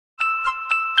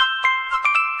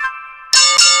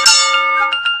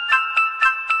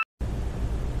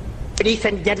Ladies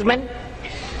and gentlemen,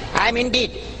 I am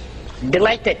indeed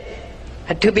delighted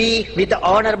to be with the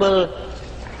honourable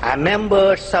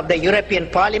members of the European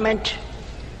Parliament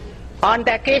on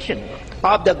the occasion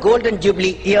of the Golden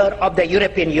Jubilee year of the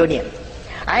European Union.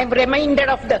 I am reminded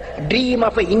of the dream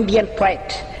of an Indian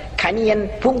poet,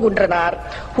 Kaniyan Pungundranar,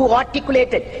 who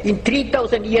articulated in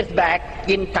 3000 years back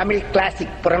in Tamil classic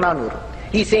Purananuru.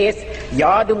 He says,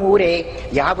 Yadum Ure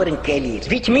Yavarum Kelir,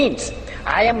 which means,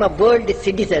 I am a world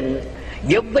citizen,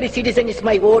 every citizen is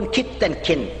my own kith and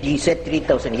kin, he said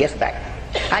 3000 years back.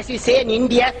 As we say in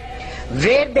India,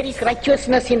 where there is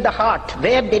righteousness in the heart,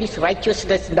 there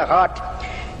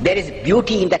is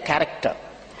beauty in the character.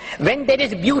 When there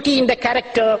is beauty in the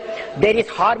character, there is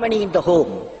harmony in the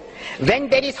home. When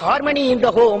there is harmony in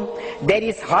the home, there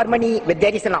is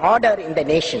an order in the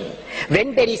nation.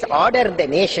 When there is order in the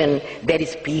nation, there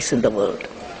is peace in the world.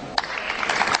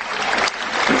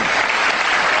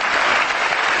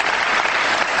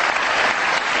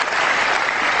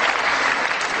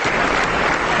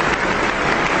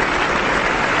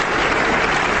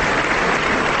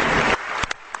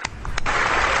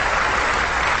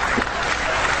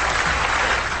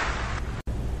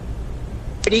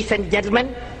 Ladies and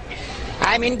gentlemen,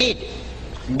 I am indeed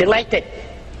delighted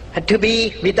to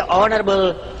be with the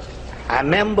honourable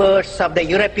members of the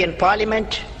European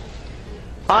Parliament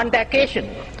on the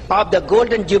occasion of the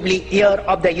Golden Jubilee year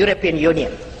of the European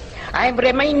Union. I am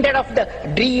reminded of the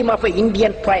dream of an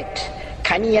Indian poet,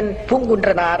 Kaniyan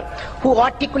Pungundranar, who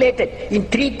articulated in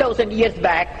 3000 years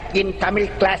back in Tamil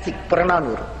classic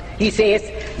Purananuru. He says,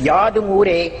 Yadum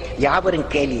Ure Yavarum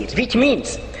Kelir, which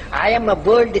means, I am a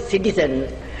world citizen,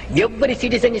 every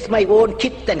citizen is my own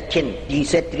kith and kin, he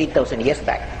said 3000 years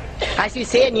back. As we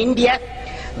say in India,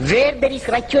 where there is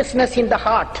righteousness in the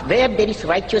heart, there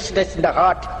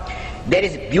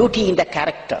is beauty in the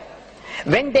character.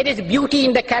 When there is beauty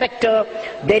in the character,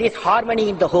 there is harmony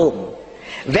in the home.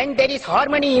 When there is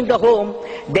harmony in the home,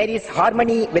 there is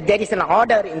an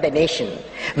order in the nation.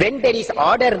 When there is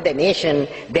order in the nation,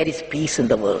 there is peace in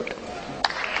the world.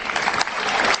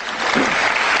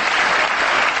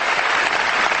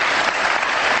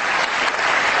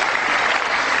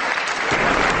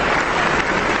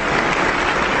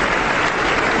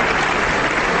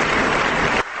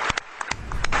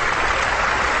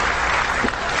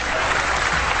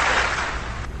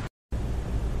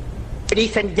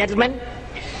 Ladies and gentlemen,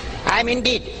 I am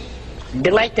indeed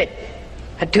delighted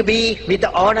to be with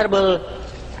the honourable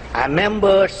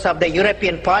members of the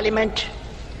European Parliament